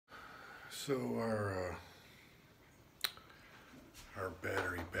So our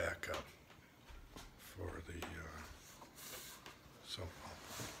battery backup for the sump pump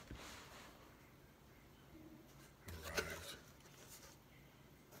arrived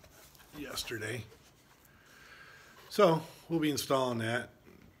yesterday. So we'll be installing that,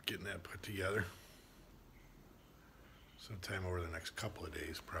 getting that put together sometime over the next couple of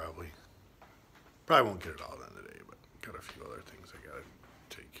days, probably. Probably won't get it all done today, but got a few other things I gotta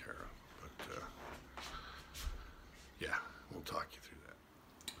take care of. But yeah, we'll talk you through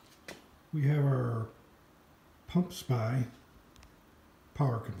that. We have our PumpSpy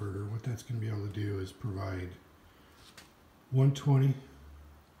power converter. What that's going to be able to do is provide 120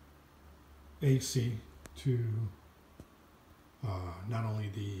 AC to not only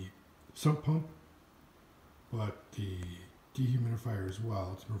the sump pump, but the dehumidifier as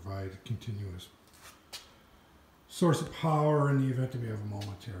well, to provide a continuous source of power in the event that we have a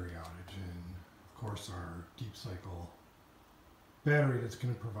momentary outage. And of course our deep cycle battery that's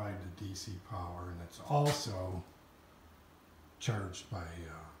going to provide the DC power, and that's also charged by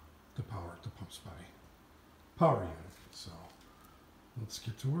the PumpSpy power unit. So let's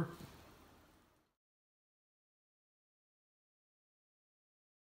get to work.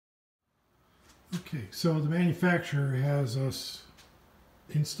 Okay, so the manufacturer has us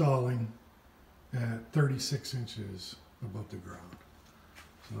installing at 36 inches above the ground.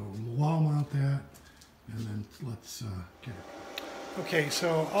 So we'll wall mount that, and then let's get it. Okay,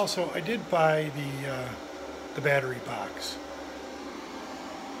 so also I did buy the battery box.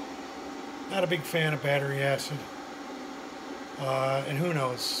 Not a big fan of battery acid, and who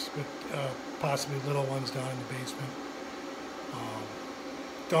knows, but possibly little ones down in the basement.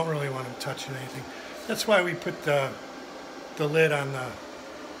 Don't really want them touching anything. That's why we put the lid on the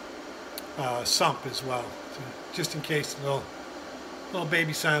sump as well, just in case the little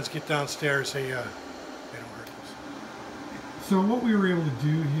baby sons get downstairs, they don't hurt us. So what we were able to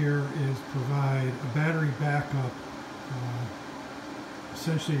do here is provide a battery backup,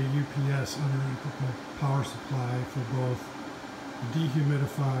 essentially a UPS uninterruptible power supply for both the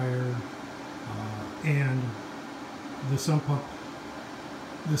dehumidifier and the sump pump.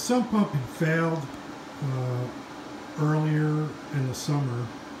 The sump pump had failed earlier in the summer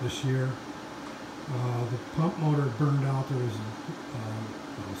this year. The pump motor burned out. There was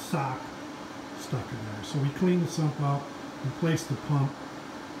a sock stuck in there. So we cleaned the sump out, replaced the pump.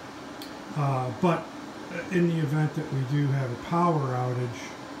 But in the event that we do have a power outage,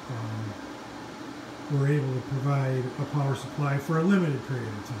 we're able to provide a power supply for a limited period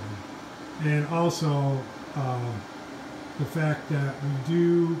of time. And also, the fact that we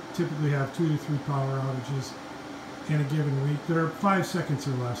do typically have 2 to 3 power outages in a given week that are 5 seconds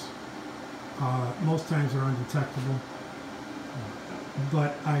or less. Most times they're undetectable,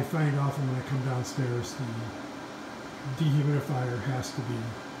 but I find often when I come downstairs the dehumidifier has to be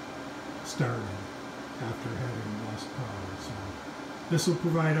started after having lost power. So this will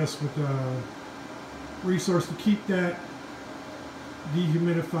provide us with a resource to keep that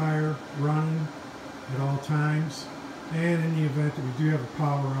dehumidifier running at all times. And in the event that we do have a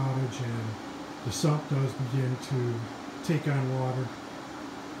power outage and the sump does begin to take on water,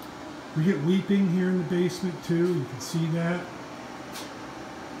 we get weeping here in the basement too. You can see that.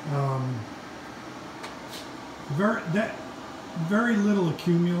 Very little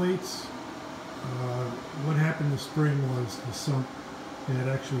accumulates. What happened this spring was the sump had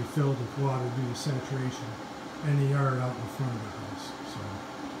actually filled with water due to saturation in the yard out in front of the house. So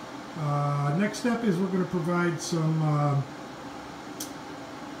next step is we're going to provide some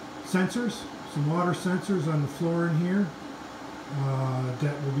sensors, some water sensors on the floor in here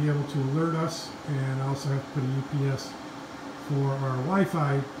that will be able to alert us, and also have to put a UPS for our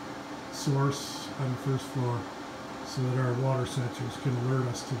Wi-Fi source on the first floor so that our water sensors can alert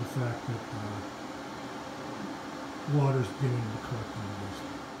us to the fact that water is beginning to collect in the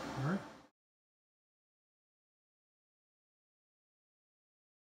basement. All right.